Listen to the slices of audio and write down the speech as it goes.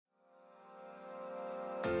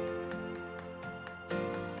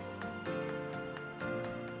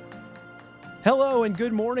Hello and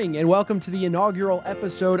good morning, and welcome to the inaugural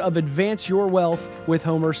episode of Advance Your Wealth with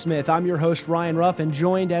Homer Smith. I'm your host, Ryan Ruff, and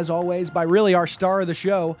joined, as always, by really our star of the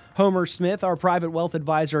show, Homer Smith, our private wealth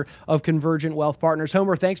advisor of Convergent Wealth Partners.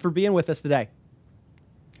 Homer, thanks for being with us today.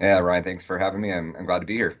 Yeah, Ryan, thanks for having me. I'm glad to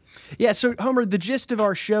be here. Yeah, so Homer, the gist of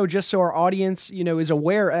our show, just so our audience, is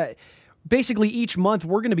aware, basically, each month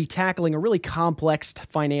we're going to be tackling a really complex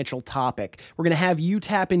financial topic. We're going to have you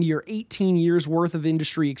tap into your 18 years worth of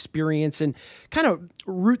industry experience and kind of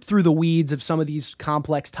root through the weeds of some of these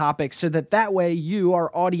complex topics so that way you,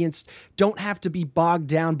 our audience, don't have to be bogged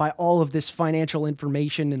down by all of this financial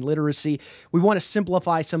information and literacy. We want to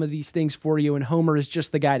simplify some of these things for you, and Homer is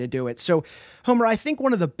just the guy to do it. So, Homer, I think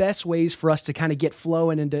one of the best ways for us to kind of get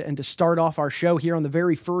flowing and to start off our show here on the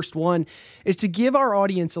very first one is to give our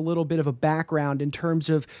audience a little bit of a background in terms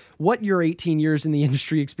of what your 18 years in the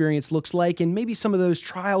industry experience looks like and maybe some of those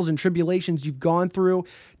trials and tribulations you've gone through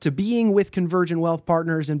to being with Convergent Wealth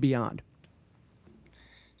Partners and beyond.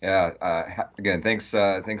 Yeah. Again, thanks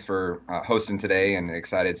for hosting today, and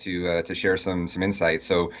excited to share some insights.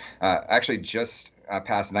 So, actually, just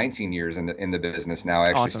past 19 years in the business now. I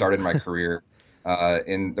actually Awesome. started my career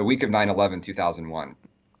in the week of 9/11, 2001.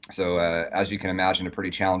 So, as you can imagine, a pretty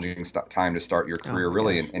challenging time to start your career,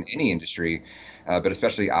 really, in any industry, but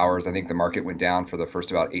especially ours. I think the market went down for the first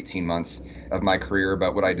about 18 months of my career.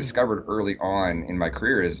 But what I discovered early on in my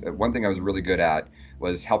career is one thing I was really good at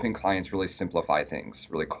was helping clients really simplify things,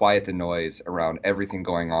 really quiet the noise around everything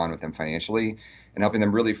going on with them financially, and helping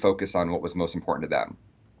them really focus on what was most important to them.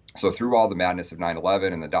 So through all the madness of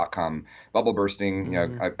 9/11 and the dot-com bubble bursting,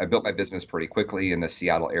 I built my business pretty quickly in the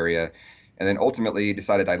Seattle area, and then ultimately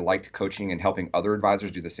decided I liked coaching and helping other advisors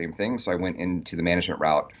do the same thing. So I went into the management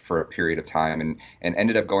route for a period of time, and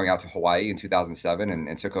ended up going out to Hawaii in 2007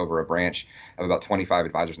 and took over a branch of about 25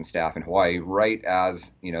 advisors and staff in Hawaii right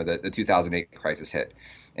as the 2008 crisis hit.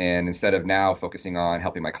 And instead of now focusing on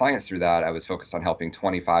helping my clients through that, I was focused on helping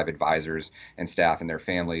 25 advisors and staff and their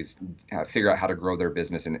families figure out how to grow their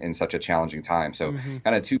business in such a challenging time. So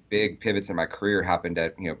kind of two big pivots in my career happened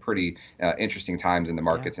at pretty interesting times in the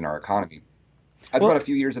markets in our economy. That's about a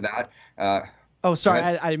few years of that. Sorry,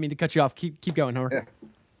 I didn't mean to cut you off. Keep going, Homer.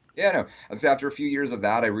 Yeah, no. So after a few years of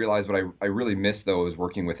that, I realized what I really missed, though, was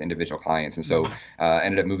working with individual clients. And so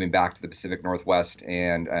ended up moving back to the Pacific Northwest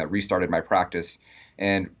and restarted my practice.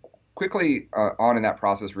 And quickly on in that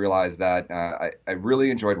process, realized that I really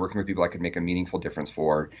enjoyed working with people I could make a meaningful difference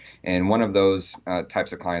for. And one of those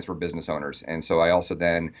types of clients were business owners. And so I also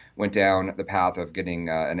then went down the path of getting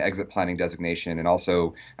an exit planning designation and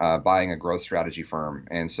also buying a growth strategy firm.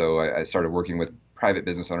 And so I started working with private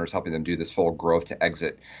business owners, helping them do this full growth to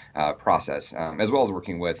exit process, as well as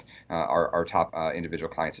working with our top individual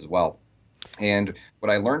clients as well. And what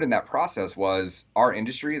I learned in that process was our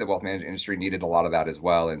industry, the wealth management industry, needed a lot of that as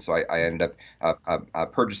well. And so I ended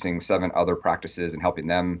up purchasing 7 other practices and helping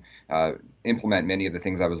them implement many of the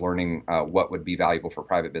things I was learning, what would be valuable for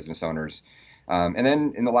private business owners. And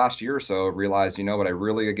then in the last year or so, realized, what I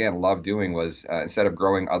really, again, loved doing was instead of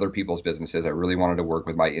growing other people's businesses, I really wanted to work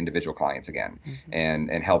with my individual clients again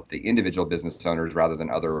and help the individual business owners rather than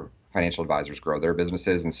other financial advisors grow their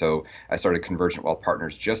businesses. And so I started Convergent Wealth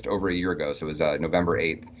Partners just over a year ago. So it was November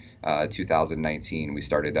 8th, 2019. We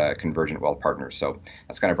started Convergent Wealth Partners. So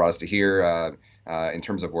that's kind of brought us to here in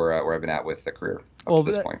terms of where I've been at with the career up to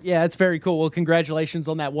this point. Yeah, it's very cool. Well, congratulations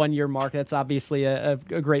on that 1 year mark. That's obviously a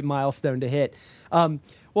great milestone to hit.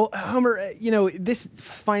 Well, Homer, this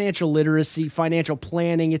financial literacy, financial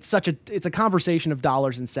planning, it's a conversation of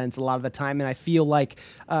dollars and cents a lot of the time. And I feel like,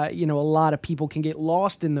 a lot of people can get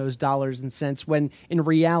lost in those dollars and cents when in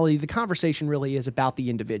reality, the conversation really is about the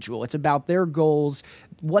individual. It's about their goals,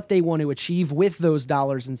 what they want to achieve with those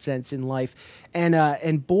dollars and cents in life.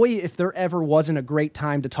 And boy, if there ever wasn't a great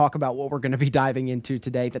time to talk about what we're going to be diving into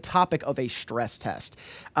today, the topic of a stress test.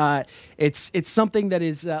 It's something that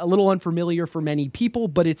is a little unfamiliar for many people,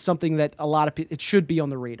 but it's something that it should be on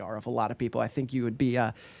the radar of a lot of people. I think you would be,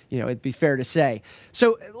 it'd be fair to say.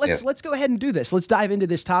 So let's go ahead and do this. Let's dive into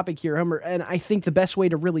this topic here, Homer. And I think the best way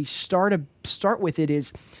to really start with it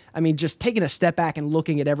is, just taking a step back and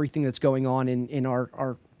looking at everything that's going on in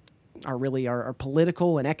our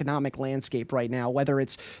political and economic landscape right now, whether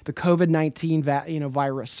it's the COVID-19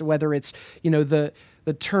 virus, whether it's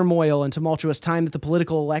the turmoil and tumultuous time that the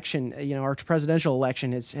political election, our presidential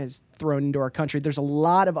election has thrown into our country. There's a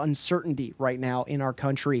lot of uncertainty right now in our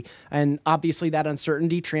country, and obviously that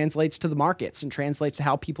uncertainty translates to the markets and translates to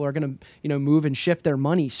how people are going to, move and shift their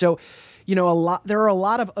money. So, there are a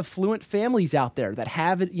lot of affluent families out there that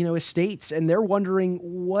have, estates, and they're wondering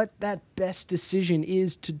what that best decision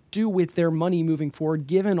is to do with their money moving forward,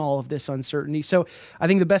 given all of this uncertainty. So I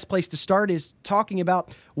think the best place to start is talking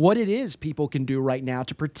about what it is people can do right now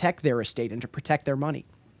to protect their estate and to protect their money.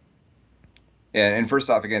 Yeah, and first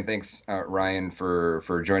off, again, thanks, Ryan,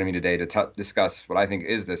 for joining me today to discuss what I think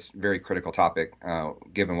is this very critical topic,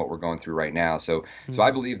 given what we're going through right now. So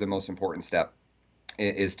I believe the most important step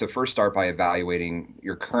is to first start by evaluating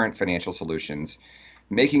your current financial solutions,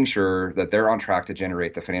 making sure that they're on track to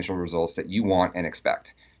generate the financial results that you want and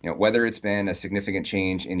expect. Whether it's been a significant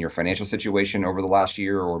change in your financial situation over the last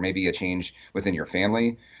year, or maybe a change within your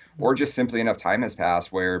family, or just simply enough time has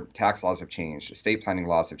passed where tax laws have changed, estate planning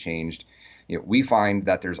laws have changed. We find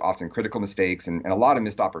that there's often critical mistakes and a lot of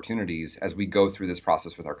missed opportunities as we go through this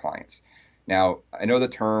process with our clients. Now, I know the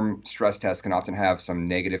term stress test can often have some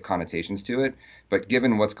negative connotations to it, but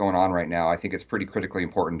given what's going on right now, I think it's pretty critically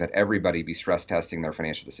important that everybody be stress testing their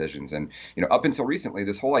financial decisions. And, up until recently,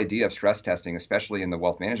 this whole idea of stress testing, especially in the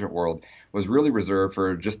wealth management world, was really reserved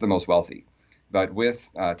for just the most wealthy. But with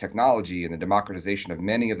technology and the democratization of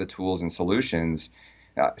many of the tools and solutions,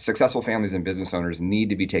 successful families and business owners need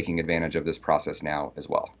to be taking advantage of this process now as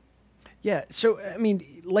well. Yeah. So, I mean,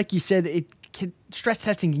 like you said, stress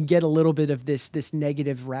testing can get a little bit of this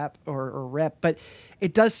negative rep or rep, but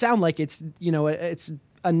it does sound like it's, it's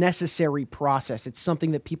a necessary process. It's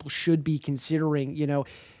something that people should be considering,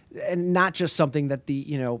 and not just something that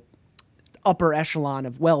the, upper echelon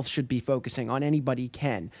of wealth should be focusing on. Anybody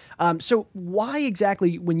can. So why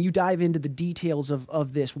exactly, when you dive into the details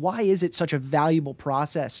of this, why is it such a valuable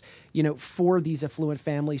process, for these affluent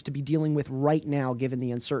families to be dealing with right now, given the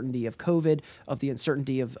uncertainty of COVID, of the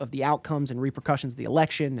uncertainty of the outcomes and repercussions of the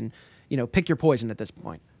election, and, pick your poison at this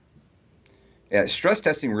point? Yeah, stress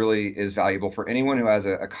testing really is valuable for anyone who has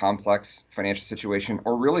a complex financial situation,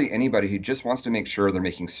 or really anybody who just wants to make sure they're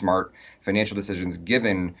making smart financial decisions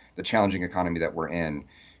given the challenging economy that we're in.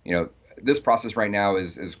 This process right now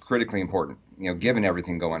is critically important, given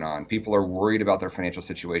everything going on. People are worried about their financial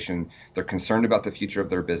situation. They're concerned about the future of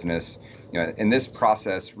their business. And this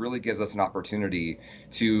process really gives us an opportunity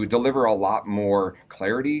to deliver a lot more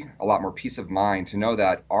clarity, a lot more peace of mind, to know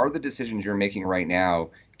that are the decisions you're making right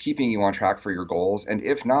now keeping you on track for your goals? And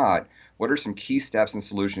if not, what are some key steps and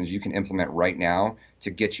solutions you can implement right now to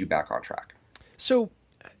get you back on track? So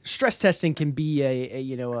stress testing can be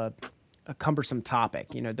a cumbersome topic.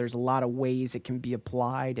 There's a lot of ways it can be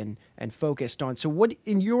applied and focused on. So what,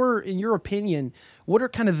 in your opinion, what are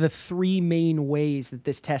kind of the three main ways that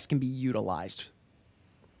this test can be utilized?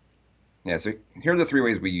 Yeah, so here are the three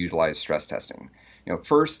ways we utilize stress testing.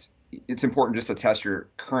 First, it's important just to test your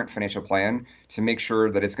current financial plan to make sure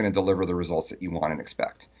that it's going to deliver the results that you want and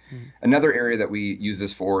expect. Another area that we use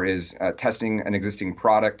this for is testing an existing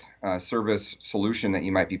product, service, solution that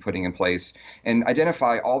you might be putting in place, and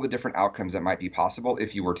identify all the different outcomes that might be possible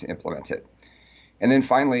if you were to implement it. And then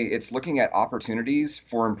finally, it's looking at opportunities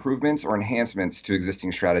for improvements or enhancements to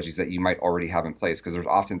existing strategies that you might already have in place, because there's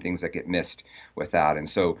often things that get missed with that. And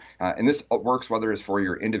so, and this works whether it's for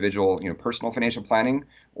your individual, personal financial planning,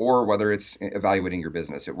 or whether it's evaluating your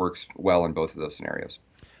business. It works well in both of those scenarios.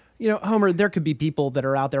 Homer, there could be people that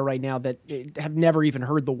are out there right now that have never even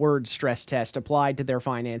heard the word stress test applied to their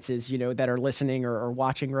finances, that are listening or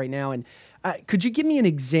watching right now. And could you give me an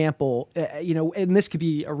example, and this could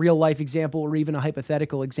be a real life example or even a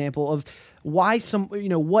hypothetical example of why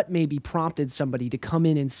what maybe prompted somebody to come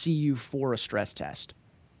in and see you for a stress test?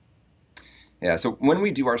 Yeah, so when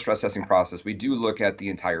we do our stress testing process, we do look at the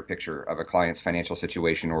entire picture of a client's financial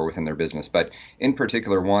situation or within their business. But in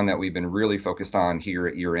particular, one that we've been really focused on here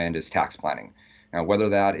at year end is tax planning. Now, whether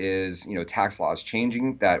that is, tax laws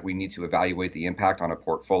changing that we need to evaluate the impact on a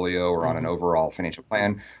portfolio or on an overall financial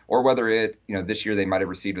plan, or whether this year they might have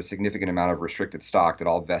received a significant amount of restricted stock that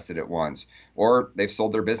all vested at once, or they've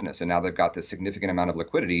sold their business and now they've got this significant amount of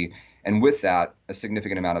liquidity, and with that, a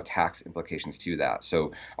significant amount of tax implications to that.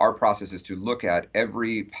 So our process is to look at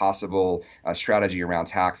every possible strategy around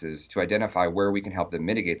taxes to identify where we can help them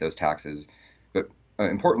mitigate those taxes. But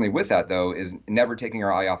importantly with that, though, is never taking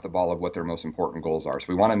our eye off the ball of what their most important goals are. So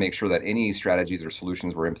we want to make sure that any strategies or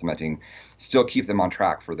solutions we're implementing still keep them on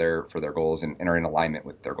track for their goals and are in alignment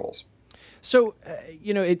with their goals. So,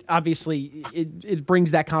 it obviously it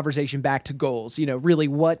brings that conversation back to goals. Really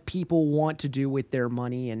what people want to do with their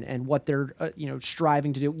money and what they're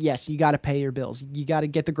striving to do. Yes, you got to pay your bills. You got to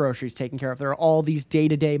get the groceries taken care of. There are all these day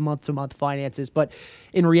to day, month to month finances, but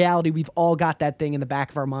in reality, we've all got that thing in the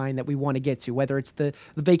back of our mind that we want to get to. Whether it's the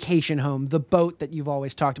vacation home, the boat that you've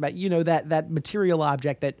always talked about, that material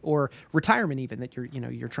object or retirement even that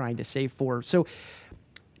you're trying to save for. So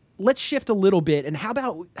let's shift a little bit. And how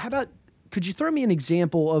about could you throw me an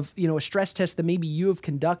example of, a stress test that maybe you have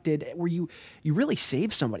conducted where you really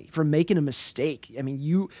saved somebody from making a mistake? I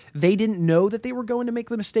mean, they didn't know that they were going to make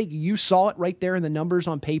the mistake. You saw it right there in the numbers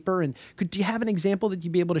on paper. And do you have an example that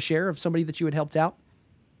you'd be able to share of somebody that you had helped out?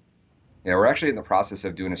 Yeah, we're actually in the process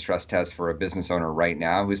of doing a stress test for a business owner right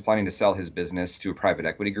now who's planning to sell his business to a private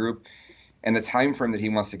equity group. And the time frame that he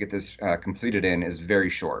wants to get this completed in is very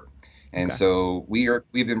short. And Okay. so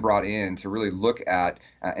we've been brought in to really look at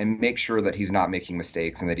and make sure that he's not making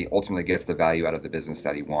mistakes and that he ultimately gets the value out of the business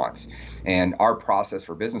that he wants. And our process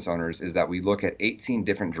for business owners is that we look at 18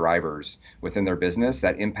 different drivers within their business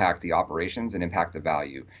that impact the operations and impact the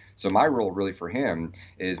value. So my role really for him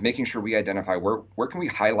is making sure we identify where can we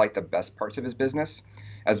highlight the best parts of his business,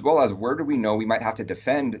 as well as where do we know we might have to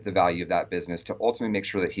defend the value of that business to ultimately make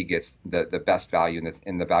sure that he gets the best value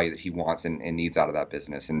and the value that he wants and needs out of that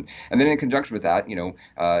business. And then in conjunction with that,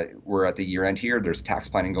 we're at the year end here. There's tax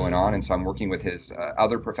planning going on, and so I'm working with his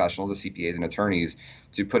other professionals, the CPAs and attorneys,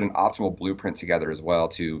 to put an optimal blueprint together as well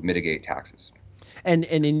to mitigate taxes. And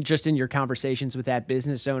in your conversations with that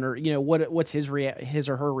business owner, what's his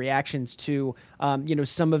or her reactions to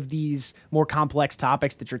some of these more complex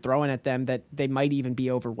topics that you're throwing at them that they might even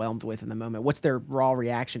be overwhelmed with in the moment? What's their raw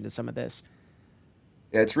reaction to some of this?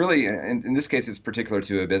 Yeah, it's really, in this case, it's particular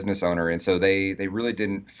to a business owner. And so they really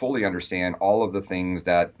didn't fully understand all of the things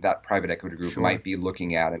that private equity group Sure. might be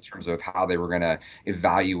looking at in terms of how they were going to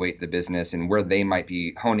evaluate the business and where they might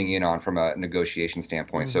be honing in on from a negotiation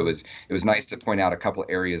standpoint. So Hmm. it was nice to point out a couple of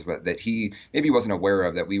areas that he maybe wasn't aware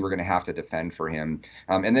of that we were going to have to defend for him.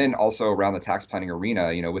 And then also around the tax planning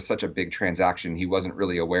arena, with such a big transaction, he wasn't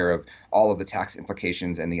really aware of all of the tax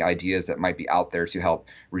implications and the ideas that might be out there to help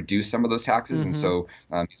reduce some of those taxes. And Hmm. so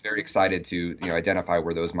he's very excited to identify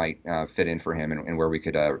where those might fit in for him and where we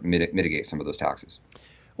could mitigate some of those taxes.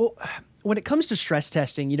 Well, when it comes to stress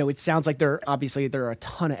testing, it sounds like there are a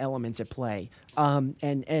ton of elements at play.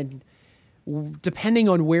 And depending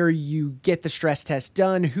on where you get the stress test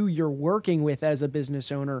done, who you're working with as a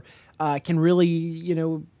business owner, can really,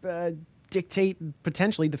 dictate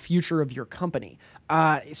potentially the future of your company.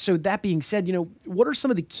 So that being said, what are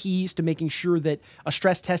some of the keys to making sure that a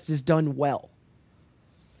stress test is done well?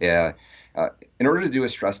 Yeah. Uh, in order to do a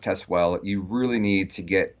stress test well, you really need to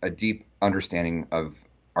get a deep understanding of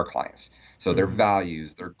our clients. So their Hmm.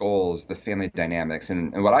 values, their goals, the family dynamics.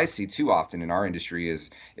 And what I see too often in our industry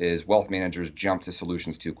is wealth managers jump to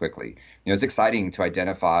solutions too quickly. It's exciting to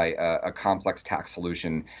identify a complex tax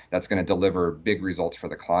solution that's going to deliver big results for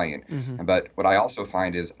the client. Hmm. But what I also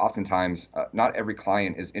find is oftentimes not every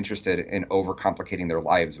client is interested in overcomplicating their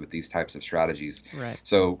lives with these types of strategies. Right.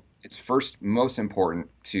 So it's first most important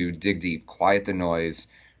to dig deep, quiet the noise,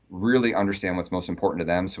 really understand what's most important to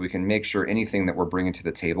them so we can make sure anything that we're bringing to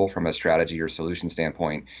the table from a strategy or solution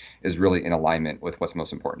standpoint is really in alignment with what's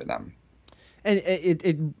most important to them. And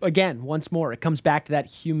it again, once more, it comes back to that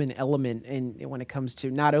human element, and when it comes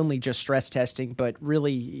to not only just stress testing, but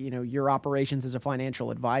really, your operations as a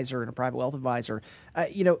financial advisor and a private wealth advisor.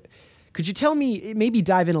 Could you tell me, maybe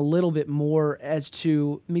dive in a little bit more as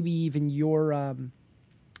to maybe even your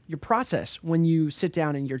process when you sit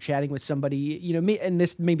down and you're chatting with somebody, and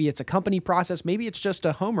this maybe it's a company process, maybe it's just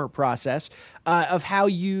a Homer process of how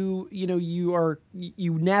you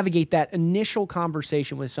navigate that initial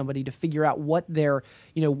conversation with somebody to figure out what their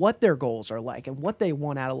goals are like and what they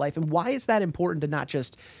want out of life, and why is that important to not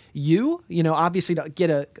just obviously to get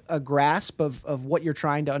a grasp of what you're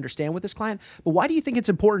trying to understand with this client, but why do you think it's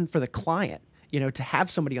important for the client, to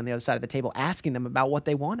have somebody on the other side of the table asking them about what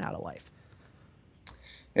they want out of life?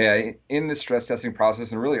 Yeah, in the stress testing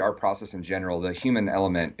process and really our process in general, the human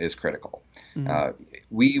element is critical. Hmm. Uh,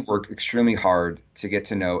 we work extremely hard to get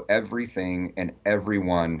to know everything and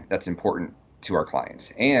everyone that's important to our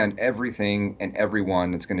clients and everything and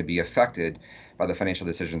everyone that's going to be affected by the financial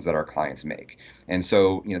decisions that our clients make. And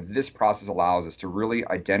so, this process allows us to really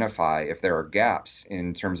identify if there are gaps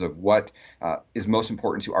in terms of what is most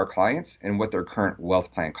important to our clients and what their current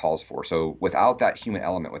wealth plan calls for. So, without that human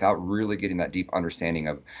element, without really getting that deep understanding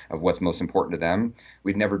of what's most important to them,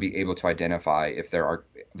 we'd never be able to identify if there are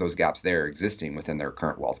those gaps there existing within their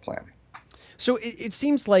current wealth plan. So it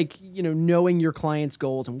seems like, knowing your client's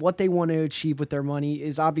goals and what they want to achieve with their money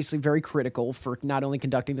is obviously very critical for not only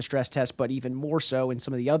conducting the stress test, but even more so in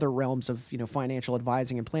some of the other realms of, financial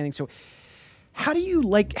advising and planning. So how do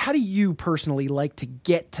you personally like to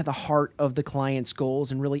get to the heart of the client's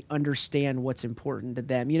goals and really understand what's important to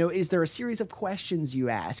them? Is there a series of questions you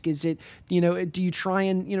ask? Is it, do you try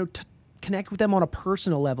and, connect with them on a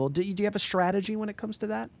personal level? Do you have a strategy when it comes to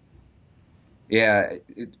that? Yeah,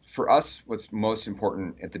 for us, what's most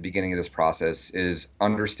important at the beginning of this process is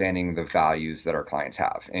understanding the values that our clients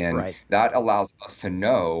have. And Right. that allows us to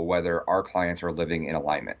know whether our clients are living in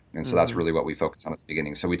alignment. And so that's Hmm. really what we focus on at the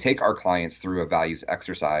beginning. So we take our clients through a values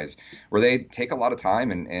exercise where they take a lot of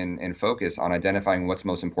time and focus on identifying what's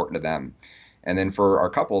most important to them. And then for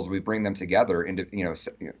our couples, we bring them together into,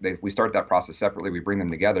 we start that process separately. We bring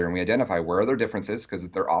them together and we identify where are their differences, because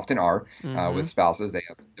there often are Hmm. with spouses. They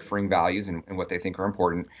have differing values and what they think are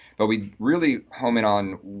important. But we really home in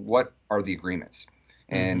on what are the agreements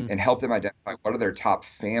Hmm. and help them identify what are their top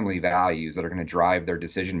family values that are going to drive their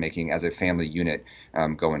decision making as a family unit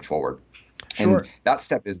going forward. And Sure. that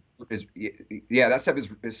step is yeah, that step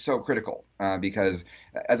is so critical because,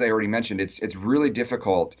 as I already mentioned, it's really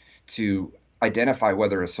difficult to identify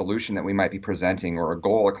whether a solution that we might be presenting or a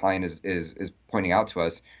goal a client is pointing out to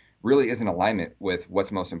us really is in alignment with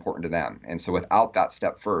what's most important to them. And so, without that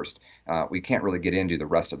step first, we can't really get into the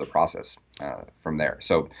rest of the process from there.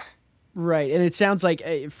 So, Right. And it sounds like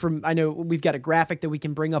I know we've got a graphic that we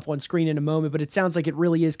can bring up on screen in a moment, but it sounds like it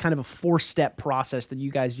really is kind of a 4-step process that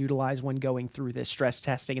you guys utilize when going through this stress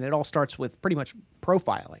testing. And it all starts with pretty much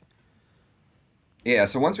profiling. yeah,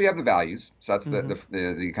 so once we have the values, so that's the Hmm.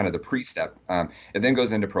 the, the kind of the pre-step. It then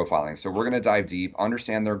goes into profiling. So we're going to dive deep,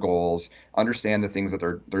 understand their goals, understand the things that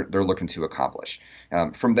they're looking to accomplish.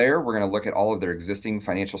 From there, we're going to look at all of their existing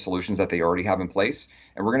financial solutions that they already have in place,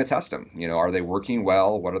 and we're going to test them. Are they working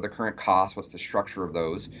well? What are the current costs? What's the structure of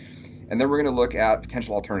those? And then we're going to look at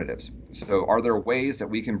potential alternatives. So, are there ways that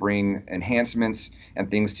we can bring enhancements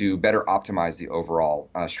and things to better optimize the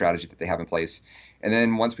overall strategy that they have in place? And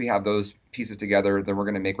then once we have those pieces together, then we're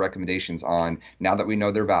going to make recommendations on, now that we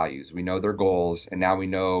know their values, we know their goals, and now we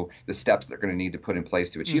know the steps they're going to need to put in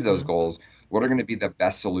place to achieve those Hmm. goals. What are going to be the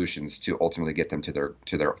best solutions to ultimately get them to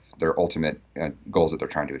their ultimate goals that they're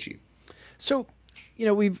trying to achieve? So,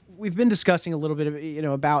 we've been discussing a little bit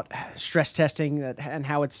of, about stress testing and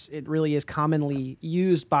how it really is commonly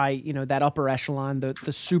used by, that upper echelon,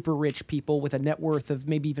 the super rich people with a net worth of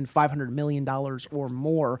maybe even $500 million or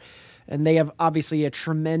more. And they have obviously a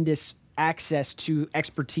tremendous access to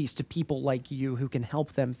expertise, to people like you who can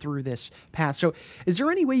help them through this path. So, is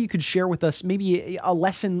there any way you could share with us maybe a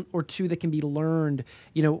lesson or two that can be learned,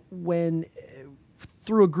 when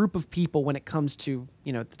through a group of people when it comes to,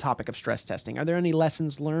 the topic of stress testing? Are there any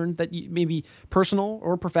lessons learned that you maybe personal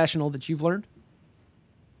or professional that you've learned?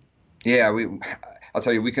 Yeah, I'll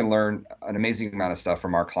tell you, we can learn an amazing amount of stuff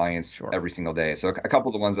from our clients Sure. every single day. So a couple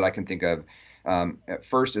of the ones that I can think of, at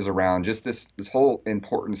first is around just this whole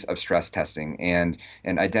importance of stress testing and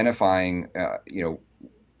identifying,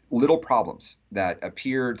 little problems that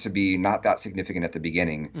appear to be not that significant at the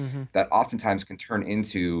beginning, Hmm. that oftentimes can turn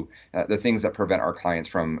into the things that prevent our clients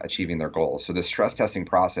from achieving their goals. So the stress testing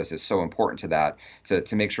process is so important to that,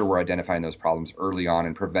 to make sure we're identifying those problems early on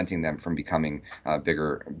and preventing them from becoming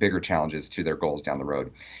bigger challenges to their goals down the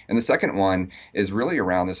road. And the second one is really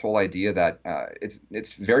around this whole idea that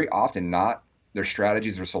it's very often not their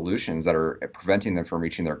strategies or solutions that are preventing them from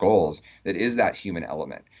reaching their goals. That is that human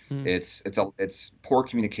element. It's poor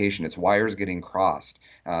communication. It's wires getting crossed.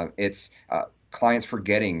 It's clients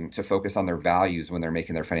forgetting to focus on their values when they're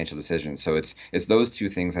making their financial decisions. So it's those two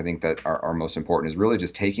things I think that are most important, is really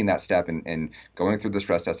just taking that step and going through the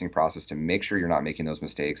stress testing process to make sure you're not making those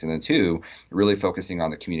mistakes. And then two, really focusing on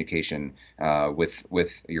the communication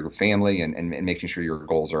with your family and making sure your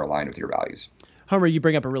goals are aligned with your values. Homer, you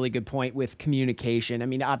bring up a really good point with communication. I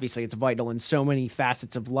mean, obviously, it's vital in so many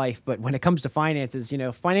facets of life, but when it comes to finances,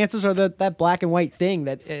 finances are that black and white thing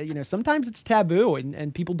that sometimes it's taboo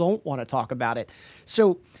and people don't want to talk about it.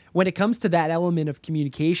 So, when it comes to that element of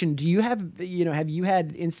communication, do you have you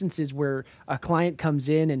had instances where a client comes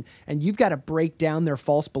in and you've got to break down their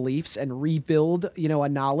false beliefs and rebuild, a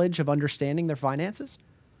knowledge of understanding their finances?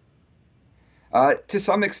 To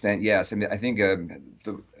some extent, yes. I mean, I think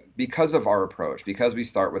because of our approach, because we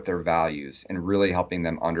start with their values and really helping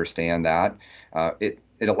them understand that, it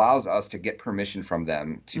allows us to get permission from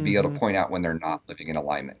them to be able to Hmm. point out when they're not living in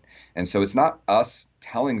alignment. And so it's not us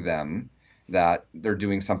telling them that they're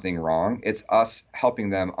doing something wrong. It's us helping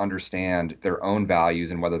them understand their own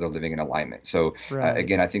values and whether they're living in alignment. So Right.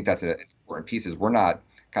 again, I think that's an important piece. Is we're not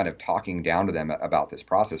kind of talking down to them about this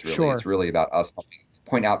process. Really, Sure. it's really about us helping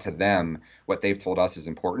point out to them what they've told us is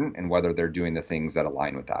important and whether they're doing the things that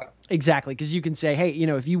align with that. Exactly, because you can say, hey,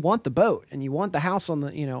 if you want the boat and you want the house on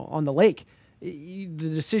the on the lake, the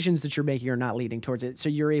decisions that you're making are not leading towards it. So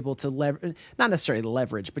you're able to not necessarily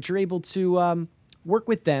leverage, but you're able to work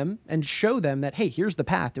with them and show them that, hey, here's the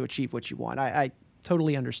path to achieve what you want. I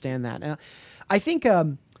totally understand that. And I think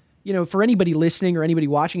for anybody listening or anybody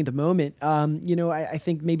watching at the moment, I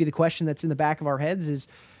think maybe the question that's in the back of our heads is,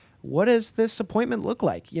 what does this appointment look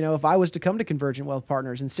like? If I was to come to Convergent Wealth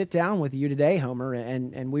Partners and sit down with you today, Homer,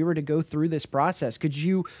 and we were to go through this process, could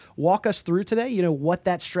you walk us through today, what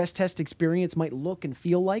that stress test experience might look and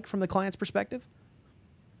feel like from the client's perspective?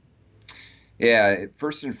 Yeah,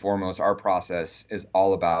 first and foremost, our process is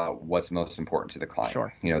all about what's most important to the client.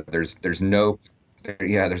 Sure. There's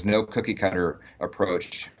no cookie cutter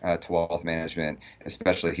approach to wealth management,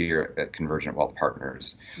 especially here at Convergent Wealth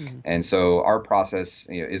Partners. Mm-hmm. And so our process,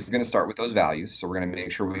 is going to start with those values. So we're going to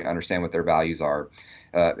make sure we understand what their values are.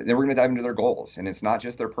 Then we're going to dive into their goals, and it's not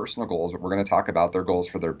just their personal goals, but we're going to talk about their goals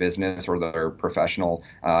for their business or their professional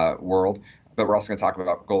world. But we're also going to talk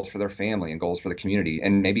about goals for their family and goals for the community,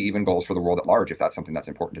 and maybe even goals for the world at large, if that's something that's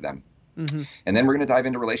important to them. Mm-hmm. And then we're going to dive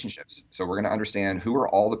into relationships. So we're going to understand who are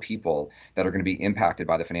all the people that are going to be impacted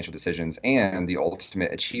by the financial decisions and the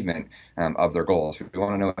ultimate achievement of their goals. We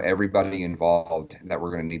want to know everybody involved that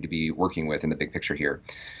we're going to need to be working with in the big picture here.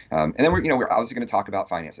 And then we're obviously going to talk about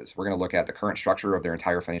finances. We're going to look at the current structure of their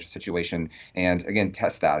entire financial situation and, again,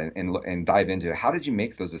 test that and dive into how did you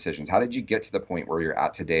make those decisions? How did you get to the point where you're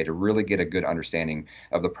at today to really get a good understanding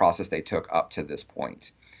of the process they took up to this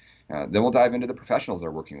point. Then we'll dive into the professionals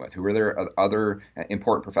they're working with. Who are their other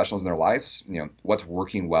important professionals in their lives? What's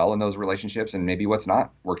working well in those relationships, and maybe what's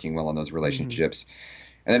not working well in those relationships.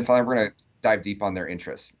 Mm-hmm. And then finally, we're going to dive deep on their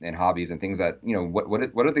interests and hobbies and things that,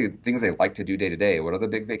 what are the things they like to do day to day? What are the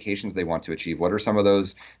big vacations they want to achieve? What are some of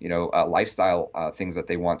those, lifestyle things that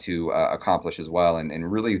they want to accomplish as well?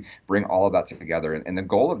 And really bring all of that together. And the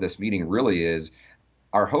goal of this meeting really is,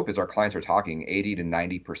 our hope is our clients are talking 80 to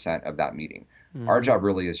 90% of that meeting. Mm-hmm. Our job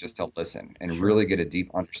really is just to listen and really get a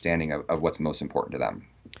deep understanding of what's most important to them.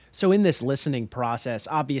 So in this listening process,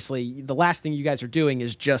 obviously, the last thing you guys are doing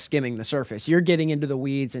is just skimming the surface. You're getting into the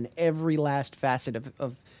weeds in every last facet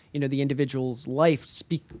of the individual's life,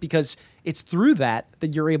 because it's through that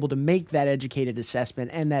you're able to make that educated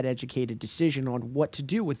assessment and that educated decision on what to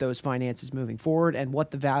do with those finances moving forward and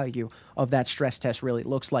what the value of that stress test really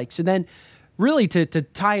looks like. So then, really, to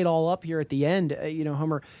tie it all up here at the end,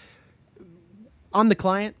 Homer, I'm the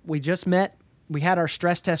client. We just met. We had our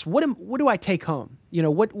stress test. What do I take home?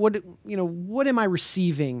 What am I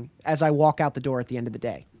receiving as I walk out the door at the end of the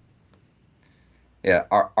day? Yeah,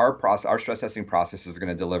 our stress testing process is going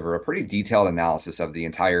to deliver a pretty detailed analysis of the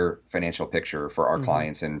entire financial picture for our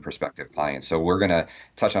clients and prospective clients. So we're going to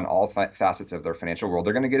touch on all facets of their financial world.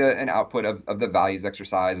 They're going to get an output of the values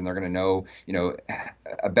exercise, and they're going to know,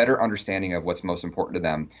 a better understanding of what's most important to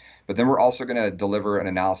them. But then we're also going to deliver an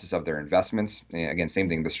analysis of their investments. Again, same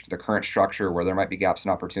thing, the current structure, where there might be gaps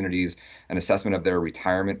and opportunities, an assessment of their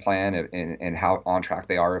retirement plan and how on track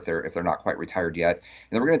they are if they're not quite retired yet. And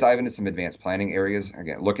then we're going to dive into some advanced planning areas.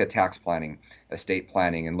 Again, look at tax planning, estate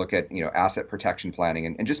planning, and look at asset protection planning,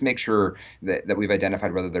 and just make sure that we've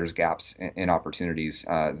identified whether there's gaps and opportunities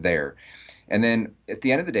there. And then at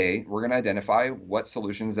the end of the day, we're going to identify what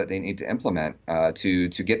solutions that they need to implement to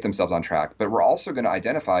get themselves on track. But we're also going to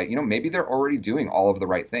identify, maybe they're already doing all of the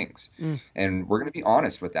right things. And we're going to be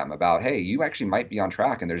honest with them about, hey, you actually might be on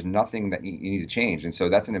track and there's nothing that you need to change. And so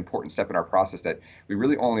that's an important step in our process that we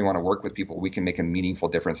really only want to work with people we can make a meaningful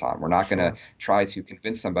difference on. We're not going to try to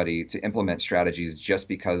convince somebody to implement strategies just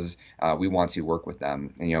because we want to work with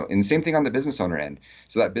them. And the same thing on the business owner end.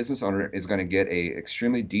 So that business owner is going to get a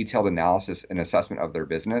extremely detailed analysis and assessment of their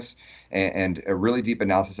business and a really deep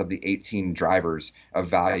analysis of the 18 drivers of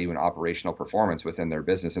value and operational performance within their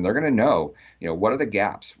business. And they're going to know, what are the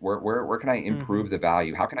gaps? Where can I improve the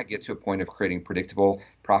value? How can I get to a point of creating predictable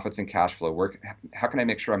profits and cash flow? How can I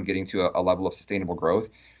make sure I'm getting to a level of sustainable growth?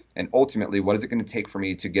 And ultimately, what is it going to take for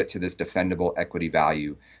me to get to this defendable equity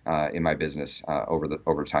value in my business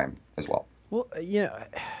over time as well? Well,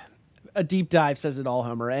 a deep dive says it all,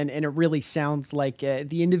 Homer, and it really sounds like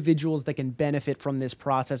the individuals that can benefit from this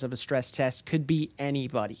process of a stress test could be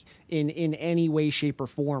anybody in any way, shape, or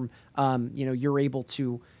form. You're able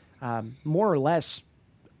to more or less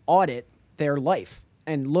audit their life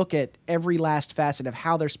and look at every last facet of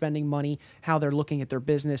how they're spending money, how they're looking at their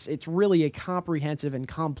business. It's really a comprehensive and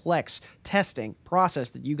complex testing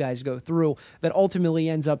process that you guys go through that ultimately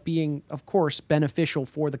ends up being, of course, beneficial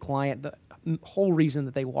for the client, the whole reason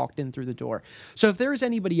that they walked in through the door. So if there's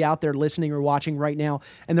anybody out there listening or watching right now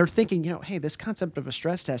and they're thinking, hey, this concept of a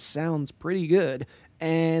stress test sounds pretty good,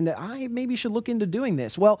 and I maybe should look into doing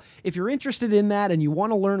this. Well, if you're interested in that and you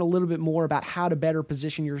want to learn a little bit more about how to better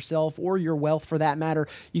position yourself or your wealth for that matter,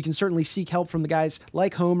 you can certainly seek help from the guys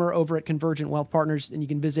like Homer over at Convergent Wealth Partners, and you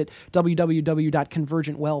can visit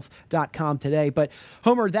www.convergentwealth.com today. But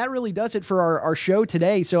Homer, that really does it for our show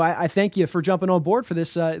today. So I thank you for jumping on board for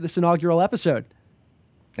this inaugural episode.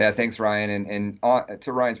 Yeah, thanks, Ryan. And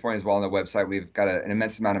to Ryan's point as well, on the website, we've got an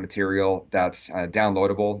immense amount of material that's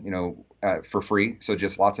downloadable, for free. So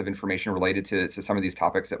just lots of information related to some of these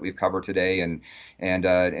topics that we've covered today, and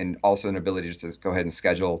also an ability just to go ahead and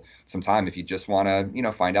schedule some time if you just want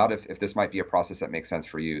to, find out if this might be a process that makes sense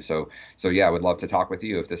for you. So yeah, I would love to talk with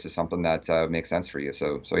you if this is something that makes sense for you.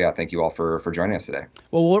 So yeah, thank you all for joining us today.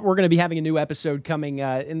 Well, we're going to be having a new episode coming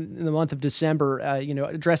in the month of December,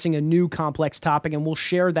 addressing a new complex topic, and we'll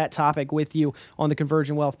share that topic with you on the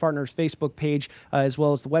Convergent Wealth Partners Facebook page as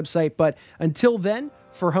well as the website. But until then,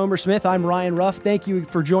 for Homer Smith, I'm Ryan Ruff. Thank you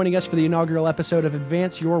for joining us for the inaugural episode of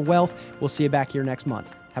Advance Your Wealth. We'll see you back here next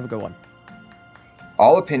month. Have a good one.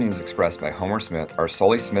 All opinions expressed by Homer Smith are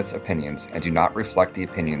solely Smith's opinions and do not reflect the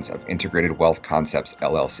opinions of Integrated Wealth Concepts,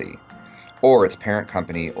 LLC, or its parent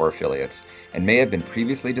company or affiliates, and may have been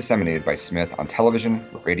previously disseminated by Smith on television,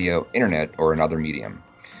 radio, internet, or another medium.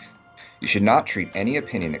 You should not treat any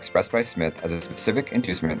opinion expressed by Smith as a specific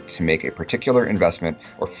inducement to make a particular investment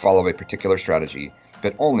or follow a particular strategy,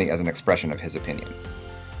 but only as an expression of his opinion.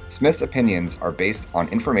 Smith's opinions are based on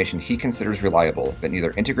information he considers reliable, but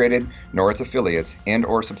neither Integrated nor its affiliates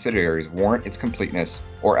and/or subsidiaries warrant its completeness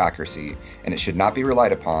or accuracy, and it should not be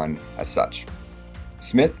relied upon as such.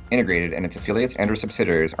 Smith, Integrated, and its affiliates and/or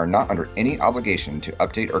subsidiaries are not under any obligation to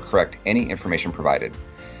update or correct any information provided.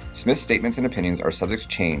 Smith's statements and opinions are subject to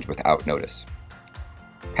change without notice.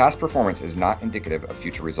 Past performance is not indicative of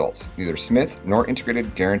future results. Neither Smith nor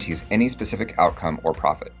Integrated guarantees any specific outcome or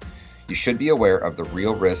profit. You should be aware of the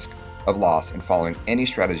real risk of loss in following any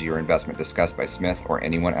strategy or investment discussed by Smith or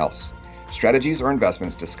anyone else. Strategies or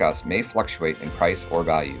investments discussed may fluctuate in price or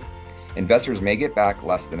value. Investors may get back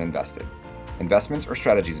less than invested. Investments or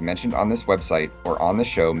strategies mentioned on this website or on this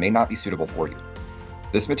show may not be suitable for you.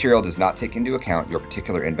 This material does not take into account your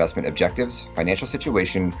particular investment objectives, financial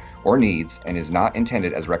situation, or needs, and is not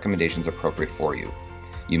intended as recommendations appropriate for you.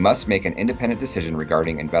 You must make an independent decision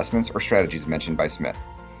regarding investments or strategies mentioned by Smith.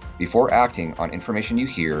 Before acting on information you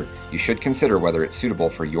hear, you should consider whether it's suitable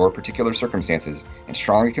for your particular circumstances and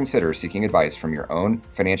strongly consider seeking advice from your own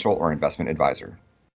financial or investment advisor.